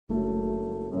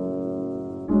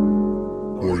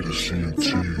See,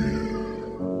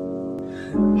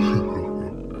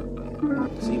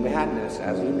 madness,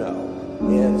 as you know,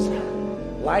 is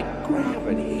like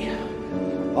gravity.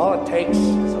 All it takes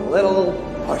is a little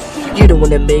push. You don't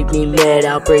wanna make me mad,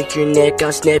 I'll break your neck,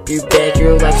 I'll snap your back.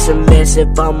 Your life's a mess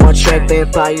if I'm on track.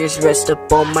 Vampires rest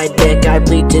up on my neck. I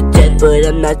bleed to death, but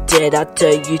I'm not dead. I'll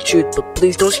tell you the truth, but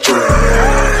please don't shoot.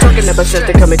 Talking about shit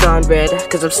that coming Conrad,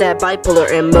 cause I'm sad,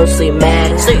 bipolar, and mostly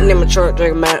mad. Sitting in my truck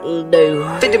like Mountain Dew.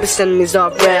 50% of me's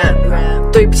all rap,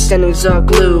 3% of me's all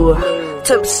glue,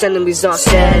 10% of me's all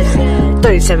sad,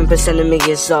 37% of me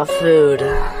is all food.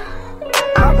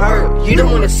 I'm hurt, you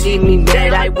don't wanna see me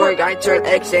mad. I work, I turn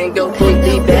X and go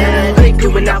completely bad. I ain't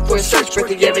going out for a search, break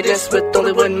the evidence with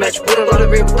only one match. Put a lot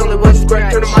of rain with only one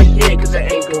scratch. Turn on my head cause I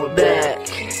ain't going back.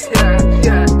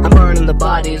 I'm burning the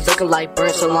bodies, looking like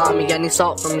burnt salami. I need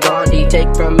salt from Gandhi,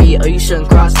 take from me or you shouldn't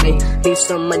cross me. Need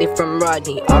some money from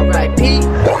Rodney, R.I.P.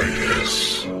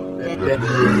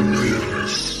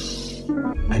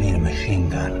 I need a machine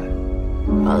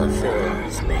gun. All I feel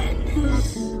is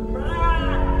madness.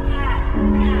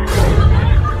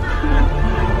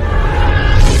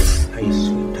 Are you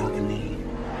sweet talking me?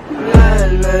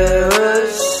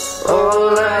 Madness,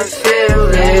 all I feel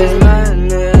is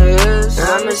madness.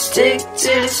 I'ma stick to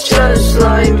this just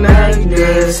like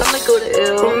magnets. I'ma go to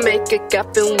ill or make a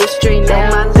coffin with straight on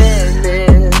my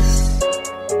madness.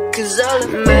 Cause all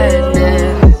I'm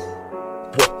madness.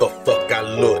 What the fuck I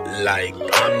look like?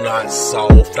 I'm not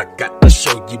soft. I got to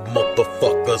show you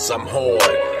motherfuckers I'm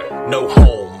hard. No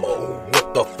homo.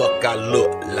 What the fuck I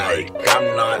look like?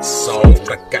 I'm not soft.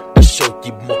 I got to show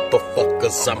you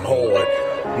motherfuckers I'm hard.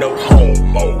 No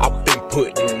homo. I've been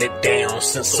putting it down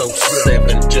since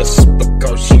 07. Just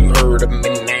because you heard of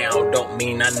me now don't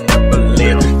mean I never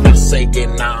lived. Not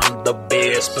saying I'm the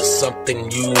best, but something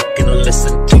you can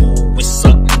listen to is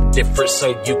something different so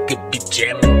you could be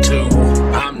jamming too.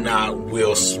 I'm not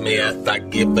Will Smith, I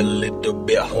give a little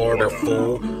bit harder,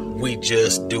 fool. We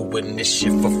just doing this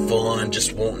shit for fun,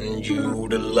 just wanting you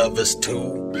to love us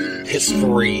too. It's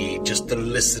free just to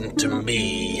listen to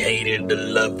me. Hate it or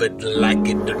love it, like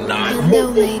it or not.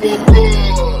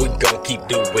 We gon' keep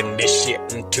doing this shit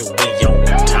until we on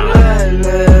time.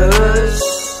 Madness,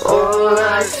 all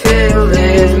I feel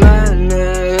is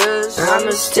madness.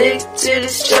 I'ma stick to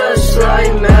this just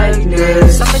like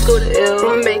magnets. I'ma go to ill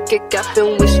or make a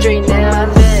coffin with straight now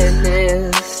my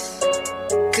madness.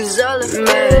 Cause all I'm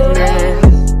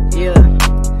madness. Yeah,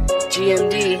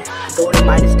 GMD, Golden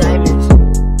Midas Diamonds.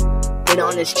 Been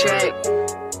on this track,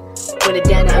 put it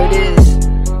down how it is.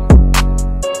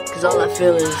 Cause all I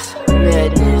feel is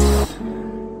madness.